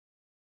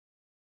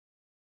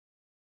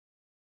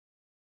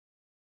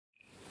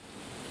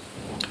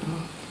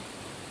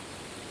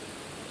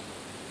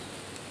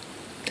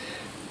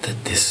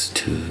that this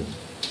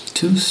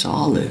too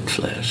solid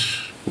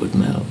flesh would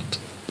melt,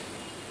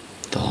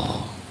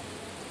 thaw,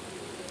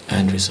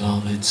 and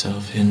resolve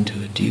itself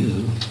into a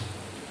dew,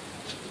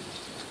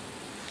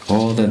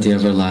 or that the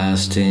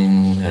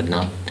everlasting had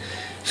not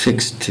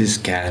fixed his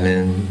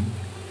cannon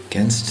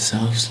against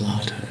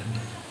self-slaughter.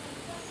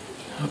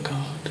 Oh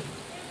God,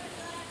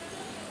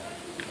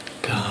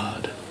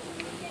 God,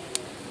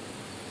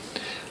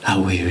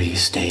 how weary,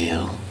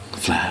 stale,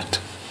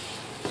 flat,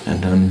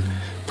 and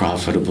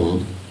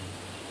unprofitable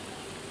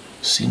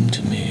seem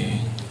to me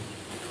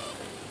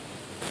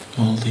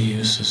all the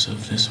uses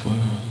of this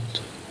world.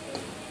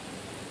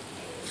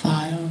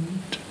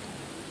 Violent,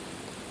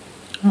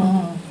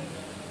 oh,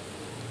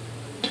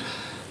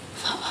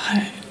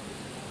 fine.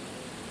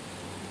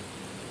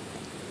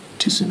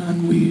 'Tis an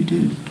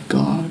unweeded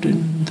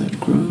garden that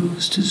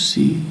grows to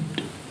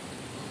seed.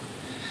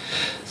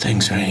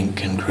 Things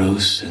rank and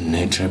gross and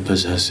nature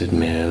possessed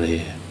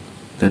merely,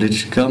 that it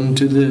should come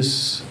to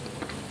this.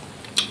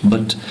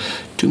 But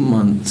 2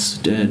 months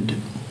dead,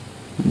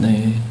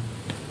 nay,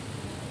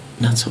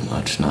 not so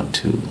much, not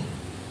 2.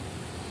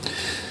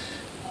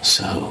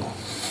 So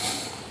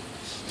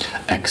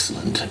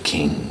excellent a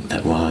king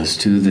that was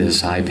to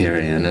this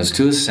Hyperion as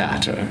to a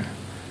satyr,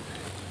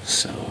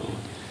 so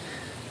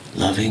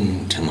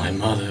loving to my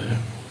mother,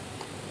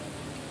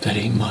 that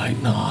he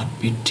might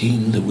not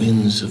beteem the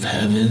winds of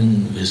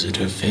heaven visit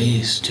her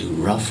face too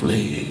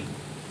roughly.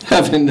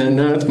 Heaven and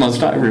earth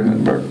must I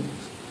remember.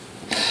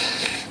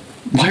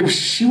 Why,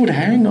 she would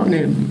hang on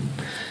him,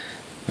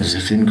 as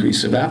if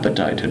increase of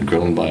appetite had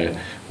grown by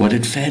what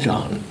it fed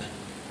on.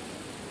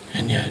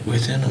 And yet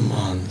within a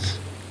month,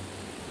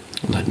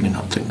 let me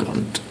not think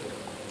on't.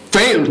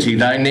 Frailty,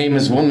 thy name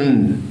is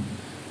woman.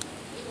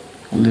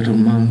 A little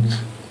month,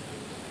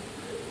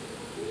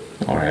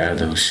 or ere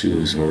those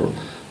shoes were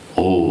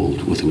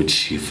old with which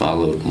she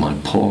followed my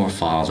poor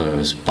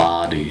father's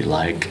body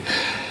like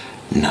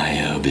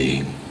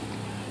Niobe,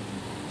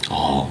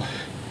 all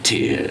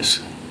tears.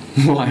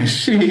 Why,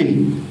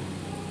 she,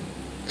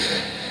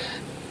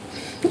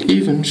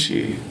 even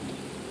she,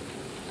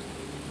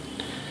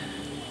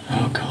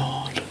 oh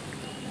God,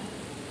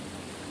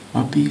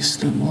 a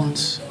beast that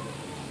wants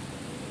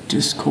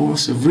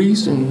discourse of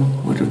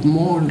reason would have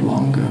mourned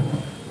longer,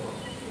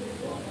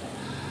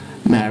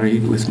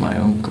 married with my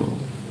uncle,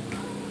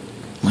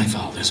 my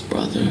father's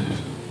brother,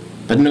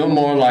 but no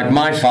more like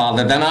my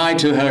father than I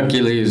to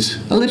Hercules.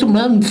 A little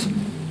month.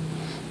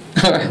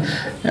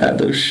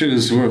 Those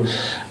shoes were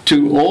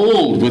too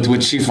old with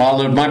which she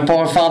followed my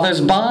poor father's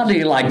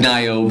body like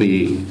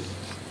Niobe,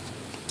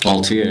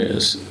 all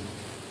tears.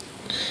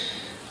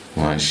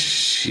 Why,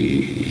 she,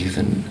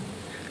 even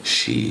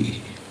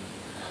she,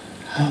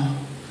 oh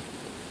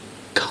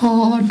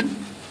God,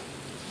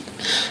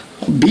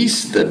 a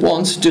beast that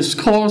wants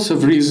discourse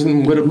of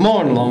reason would have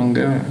mourned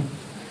longer,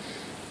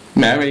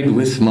 married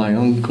with my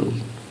uncle,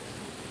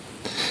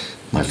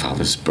 my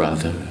father's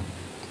brother,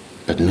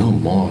 but no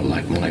more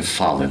like my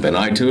father than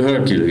I to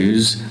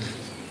Hercules.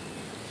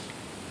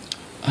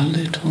 A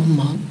little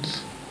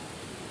month.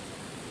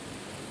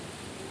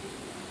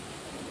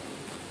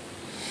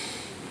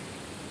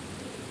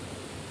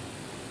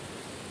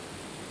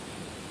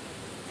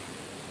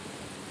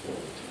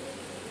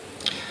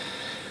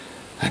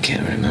 I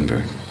can't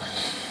remember.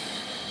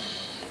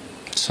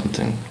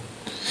 Something.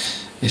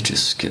 It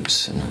just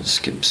skips and it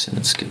skips and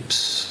it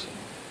skips.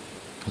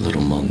 A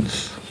little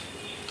month.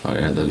 Oh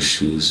yeah, those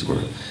shoes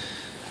were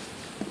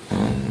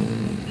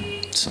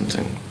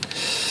something.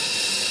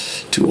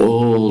 Too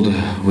old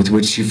with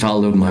which she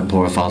followed my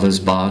poor father's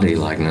body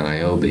like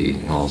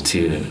Niobe, all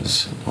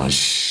tears. Why,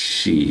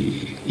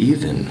 she,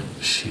 even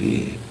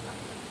she.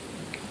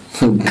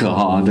 Oh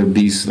God, a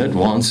beast that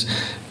wants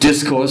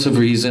discourse of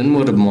reason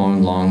would have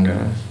mourned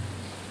longer.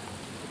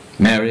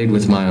 Married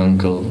with my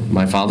uncle,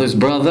 my father's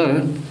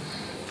brother,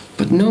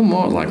 but no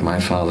more like my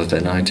father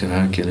than I to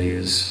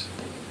Hercules.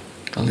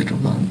 A little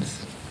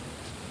month.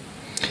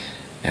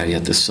 Ere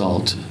yet the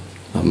salt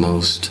of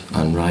most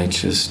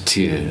unrighteous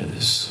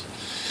tears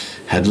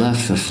had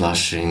left the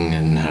flushing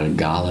in her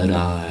galled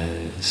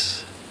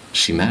eyes,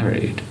 she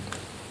married.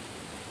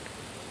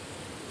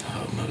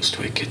 Oh, most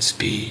wicked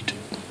speed!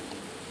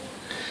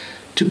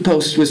 To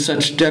post with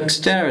such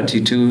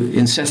dexterity to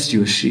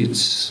incestuous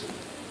sheets.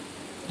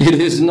 It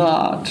is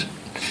not,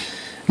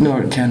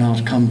 nor it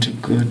cannot come to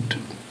good,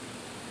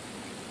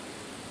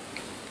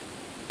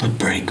 but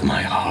break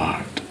my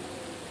heart.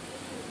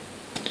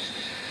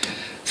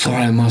 For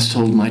I must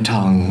hold my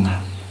tongue,